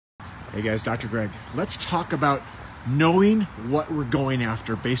Hey guys, Dr. Greg. Let's talk about knowing what we're going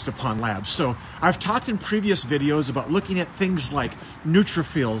after based upon labs. So I've talked in previous videos about looking at things like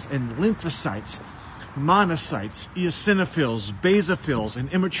neutrophils and lymphocytes, monocytes, eosinophils, basophils, and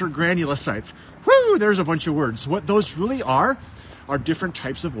immature granulocytes. Whoo, there's a bunch of words. What those really are different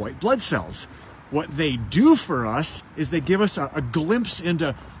types of white blood cells. What they do for us is they give us a glimpse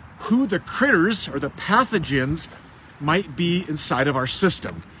into who the critters or the pathogens might be inside of our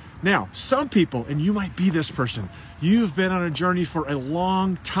system. Now, some people, and you might be this person, you've been on a journey for a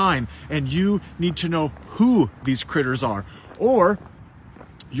long time and you need to know who these critters are. Or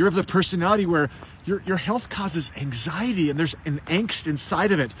you're of the personality where your health causes anxiety and there's an angst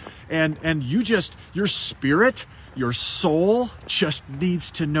inside of it. And your spirit, your soul just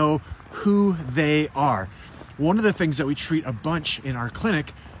needs to know who they are. One of the things that we treat a bunch in our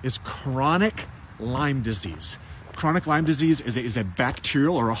clinic is chronic Lyme disease. Chronic Lyme disease is a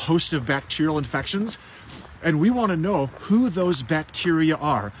bacterial or a host of bacterial infections, and we want to know who those bacteria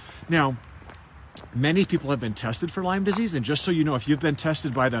are. Now, many people have been tested for Lyme disease, and just so you know, if you've been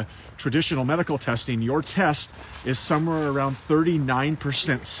tested by the traditional medical testing, your test is somewhere around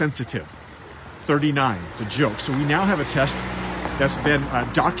 39% sensitive. 39, it's a joke. So we now have a test that's been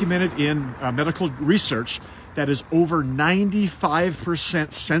documented in medical research that is over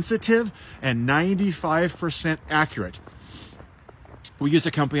 95% sensitive and 95% accurate. We use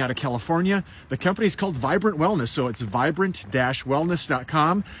a company out of California. The company is called Vibrant Wellness, so it's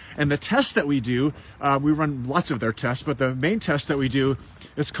vibrant-wellness.com. And the test that we do, we run lots of their tests, but the main test that we do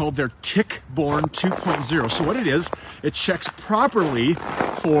is called their Tick-Borne 2.0. So what it is, it checks properly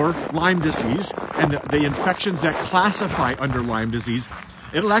for Lyme disease and the infections that classify under Lyme disease.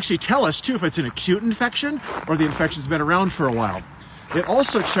 It'll actually tell us too if it's an acute infection or the infection's been around for a while. It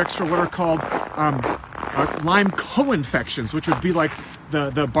also checks for what are called Lyme co-infections, which would be like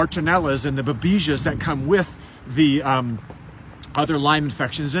the Bartonellas and the Babesias that come with the other Lyme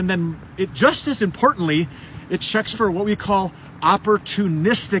infections. And then it just as importantly, it checks for what we call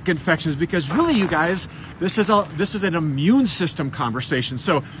opportunistic infections, because really, you guys, this is an immune system conversation.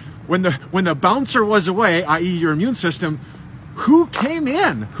 So when the bouncer was away, i.e. your immune system, who came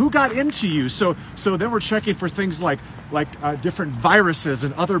in? Who got into you? So then we're checking for things like different viruses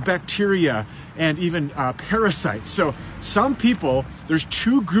and other bacteria and even parasites. So some people, there's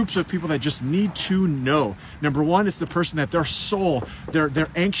two groups of people that just need to know. Number one, it's the person that their soul, their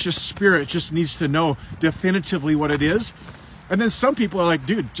anxious spirit just needs to know definitively what it is. And then some people are like,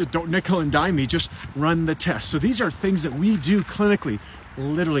 dude, just don't nickel and dime me, just run the test. So these are things that we do clinically,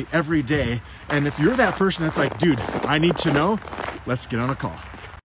 literally every day. And if you're that person that's like, dude, I need to know, let's get on a call.